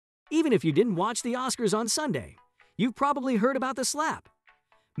Even if you didn't watch the Oscars on Sunday, you've probably heard about the slap.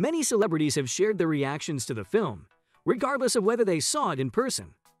 Many celebrities have shared their reactions to the film, regardless of whether they saw it in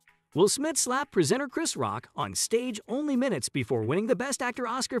person. Will Smith slap presenter Chris Rock on stage only minutes before winning the Best Actor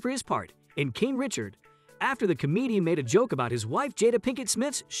Oscar for his part in King Richard, after the comedian made a joke about his wife Jada Pinkett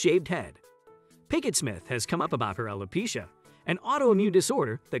Smith's shaved head. Pinkett Smith has come up about her alopecia, an autoimmune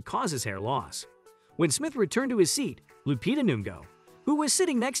disorder that causes hair loss. When Smith returned to his seat, Lupita Nyong'o, who was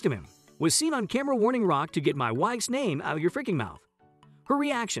sitting next to him, was seen on camera warning Rock to get my wife's name out of your freaking mouth. Her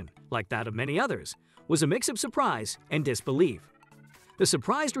reaction, like that of many others, was a mix of surprise and disbelief. The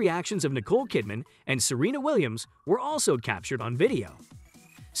surprised reactions of Nicole Kidman and Serena Williams were also captured on video.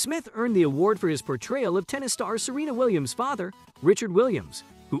 Smith earned the award for his portrayal of tennis star Serena Williams' father, Richard Williams,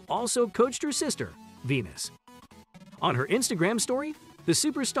 who also coached her sister, Venus. On her Instagram story, the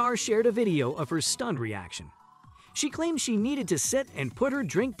superstar shared a video of her stunned reaction. She claimed she needed to sit and put her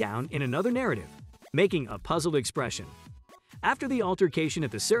drink down in another narrative, making a puzzled expression. After the altercation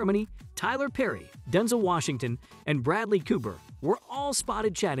at the ceremony, Tyler Perry, Denzel Washington, and Bradley Cooper were all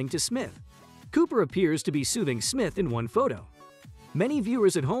spotted chatting to Smith. Cooper appears to be soothing Smith in one photo. Many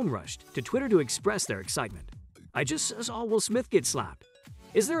viewers at home rushed to Twitter to express their excitement. "I just saw Will Smith get slapped.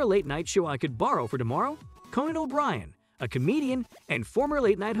 Is there a late-night show I could borrow for tomorrow?" Conan O'Brien, a comedian and former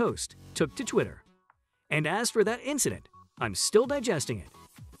late-night host, took to Twitter. "And as for that incident, I'm still digesting it."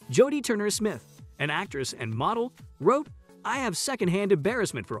 Jodie Turner-Smith, an actress and model, wrote, "I have secondhand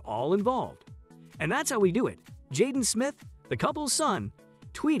embarrassment for all involved." And that's how we do it. Jaden Smith, the couple's son,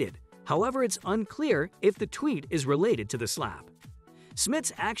 tweeted, however it's unclear if the tweet is related to the slap.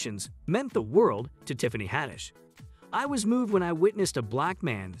 Smith's actions meant the world to Tiffany Haddish. "I was moved when I witnessed a black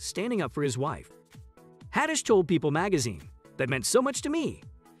man standing up for his wife." Haddish told People magazine, "That meant so much to me.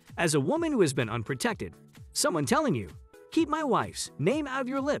 As a woman who has been unprotected, someone telling you, 'Keep my wife's name out of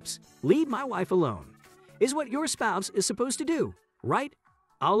your lips, leave my wife alone,' is what your spouse is supposed to do, right?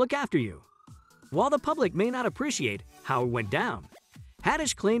 I'll look after you." While the public may not appreciate how it went down,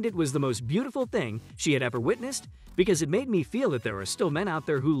 Haddish claimed it was the most beautiful thing she had ever witnessed because it made me feel that there are still men out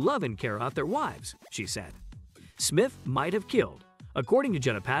there who love and care about their wives, she said. Smith might have killed, according to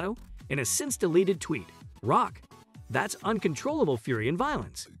Jenna Pato, in a since-deleted tweet, Rock. That's uncontrollable fury and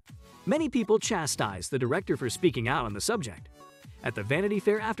violence. Many people chastised the director for speaking out on the subject. At the Vanity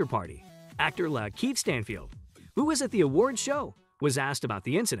Fair after-party, actor Lakeith Stanfield, who was at the awards show, was asked about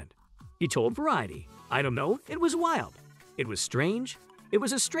the incident. He told Variety, "I don't know, it was wild. It was strange. It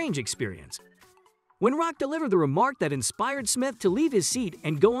was a strange experience." When Rock delivered the remark that inspired Smith to leave his seat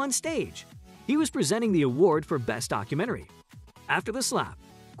and go on stage, he was presenting the award for Best Documentary. After the slap,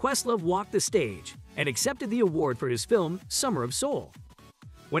 Questlove walked the stage and accepted the award for his film Summer of Soul.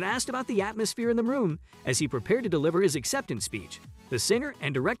 When asked about the atmosphere in the room as he prepared to deliver his acceptance speech, the singer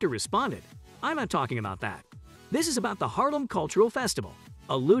and director responded, "I'm not talking about that. This is about the Harlem Cultural Festival,"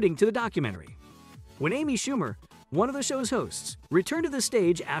 alluding to the documentary. When Amy Schumer, one of the show's hosts, returned to the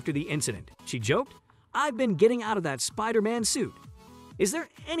stage after the incident, she joked, "I've been getting out of that Spider-Man suit. Is there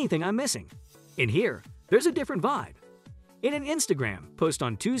anything I'm missing? In here, there's a different vibe." In an Instagram post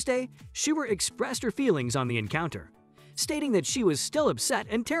on Tuesday, Schumer expressed her feelings on the encounter, stating that she was still upset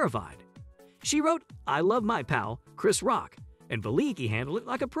and terrified. She wrote, "I love my pal, Chris Rock, and believe he handled it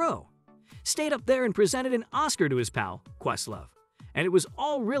like a pro. Stayed up there and presented an Oscar to his pal, Questlove, and it was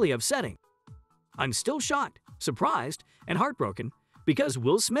all really upsetting. I'm still shocked, surprised, and heartbroken because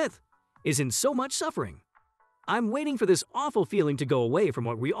Will Smith is in so much suffering. I'm waiting for this awful feeling to go away from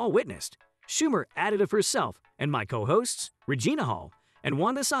what we all witnessed." Schumer added of herself and my co-hosts, Regina Hall and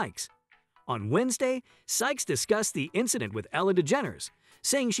Wanda Sykes. On Wednesday, Sykes discussed the incident with Ellen DeGeneres,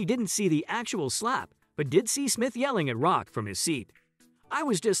 saying she didn't see the actual slap, but did see Smith yelling at Rock from his seat. "I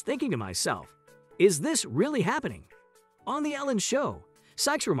was just thinking to myself, is this really happening?" On The Ellen Show,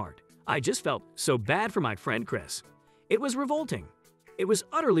 Sykes remarked, "I just felt so bad for my friend Chris. It was revolting. It was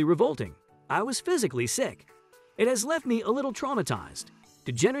utterly revolting. I was physically sick. It has left me a little traumatized."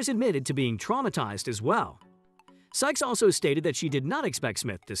 DeGeneres admitted to being traumatized as well. Sykes also stated that she did not expect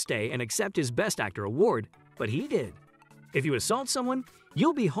Smith to stay and accept his Best Actor award, but he did. "If you assault someone,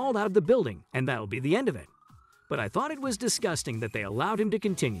 you'll be hauled out of the building, and that'll be the end of it. But I thought it was disgusting that they allowed him to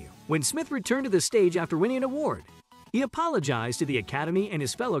continue." When Smith returned to the stage after winning an award, he apologized to the Academy and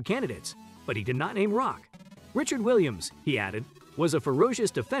his fellow candidates, but he did not name Rock. Richard Williams, he added, was a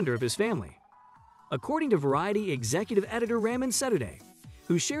ferocious defender of his family. According to Variety executive editor Ramin Saturday,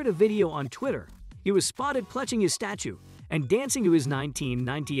 who shared a video on Twitter, he was spotted clutching his statue and dancing to his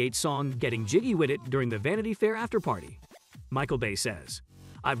 1998 song Getting Jiggy With It during the Vanity Fair after-party. Michael Bay says,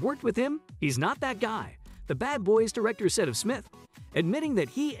 "I've worked with him, he's not that guy," the Bad Boys director said of Smith, admitting that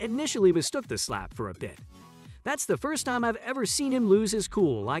he initially mistook the slap for a bit. "That's the first time I've ever seen him lose his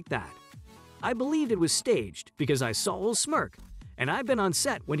cool like that. I believed it was staged because I saw Will smirk, and I've been on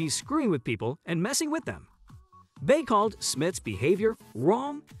set when he's screwing with people and messing with them." Bay called Smith's behavior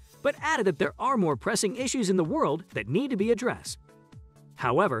wrong, but added that there are more pressing issues in the world that need to be addressed.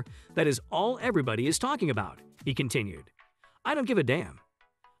 "However, that is all everybody is talking about," he continued. "I don't give a damn.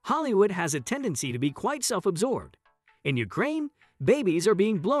 Hollywood has a tendency to be quite self-absorbed. In Ukraine, babies are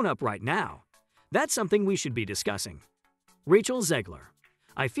being blown up right now. That's something we should be discussing." Rachel Zegler: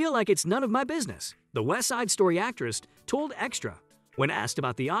 "I feel like it's none of my business," the West Side Story actress told Extra when asked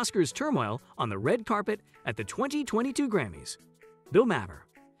about the Oscars' turmoil on the red carpet at the 2022 Grammys. Bill Maher: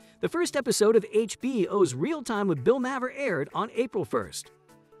 "The first episode of HBO's Real Time with Bill Maher aired on April 1st.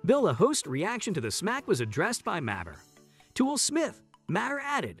 Bill, a host reaction to the smack was addressed by Maher. To Will Smith, Maher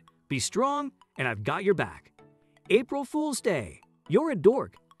added, 'Be strong, and I've got your back.' April Fool's Day. You're a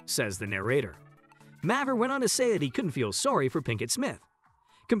dork," says the narrator. Maher went on to say that he couldn't feel sorry for Pinkett Smith.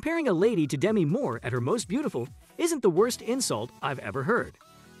 "Comparing a lady to Demi Moore at her most beautiful isn't the worst insult I've ever heard."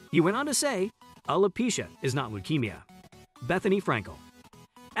 He went on to say, "Alopecia is not leukemia." Bethany Frankel: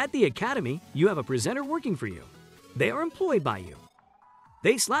 "At the Academy, you have a presenter working for you. They are employed by you.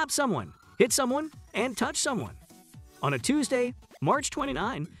 They slap someone, hit someone, and touch someone." On a Tuesday, March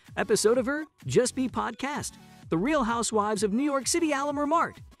 29 episode of her Just Be podcast, The Real Housewives of New York City alum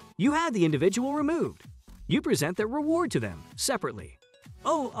remarked, "You had the individual removed. You present their reward to them separately.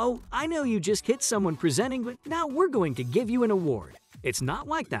 Oh, I know you just hit someone presenting, but now we're going to give you an award. It's not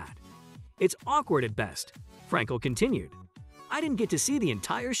like that. It's awkward at best." Frankel continued, "I didn't get to see the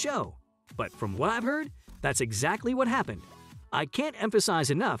entire show, but from what I've heard, that's exactly what happened. I can't emphasize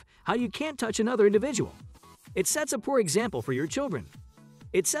enough how you can't touch another individual. It sets a poor example for your children.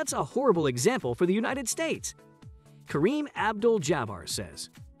 It sets a horrible example for the United States." Kareem Abdul-Jabbar says,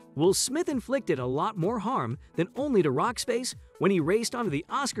 "Will Smith inflicted a lot more harm than only to Rock's face when he raced onto the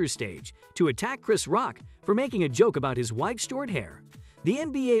Oscars stage to attack Chris Rock for making a joke about his wife's short hair," the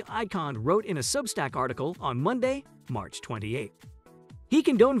NBA icon wrote in a Substack article on Monday, March 28. He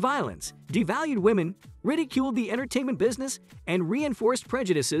condoned violence, devalued women, ridiculed the entertainment business, and reinforced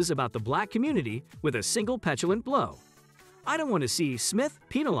prejudices about the black community with a single petulant blow. "I don't want to see Smith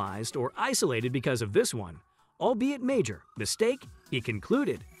penalized or isolated because of this one, albeit major, mistake," he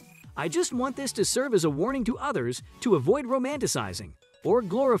concluded. "I just want this to serve as a warning to others to avoid romanticizing or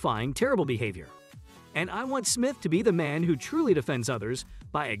glorifying terrible behavior. And I want Smith to be the man who truly defends others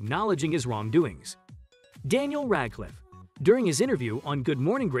by acknowledging his wrongdoings." Daniel Radcliffe: during his interview on Good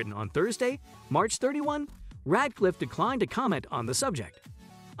Morning Britain on Thursday, March 31, Radcliffe declined to comment on the subject.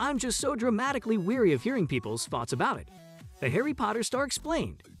 "I'm just so dramatically weary of hearing people's thoughts about it," the Harry Potter star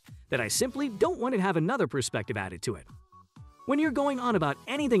explained, "that I simply don't want to have another perspective added to it. When you're going on about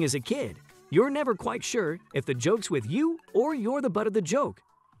anything as a kid, you're never quite sure if the joke's with you or you're the butt of the joke."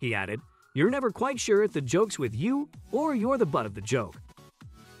 He added, "You're never quite sure if the joke's with you or you're the butt of the joke.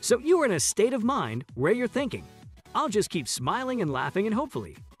 So you are in a state of mind where you're thinking, 'I'll just keep smiling and laughing and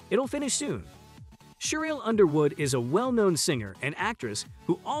hopefully it'll finish soon.'" Sheryl Underwood is a well-known singer and actress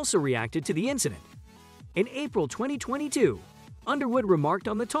who also reacted to the incident. In April 2022, Underwood remarked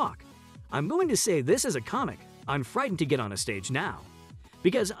on The Talk, "I'm going to say this as a comic, I'm frightened to get on a stage now.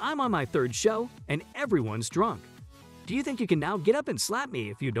 Because I'm on my third show and everyone's drunk. Do you think you can now get up and slap me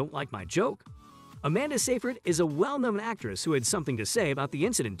if you don't like my joke?" Amanda Seyfried is a well-known actress who had something to say about the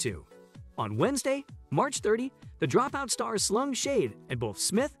incident too. On Wednesday, March 30, the Dropout star slung shade at both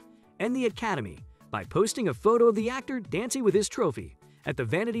Smith and the Academy by posting a photo of the actor dancing with his trophy at the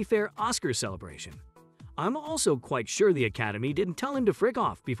Vanity Fair Oscar celebration. "I'm also quite sure the Academy didn't tell him to frick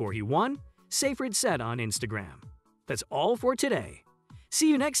off before he won," Seyfried said on Instagram. That's all for today. See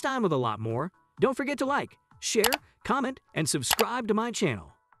you next time with a lot more. Don't forget to like, share, comment, and subscribe to my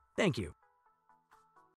channel. Thank you.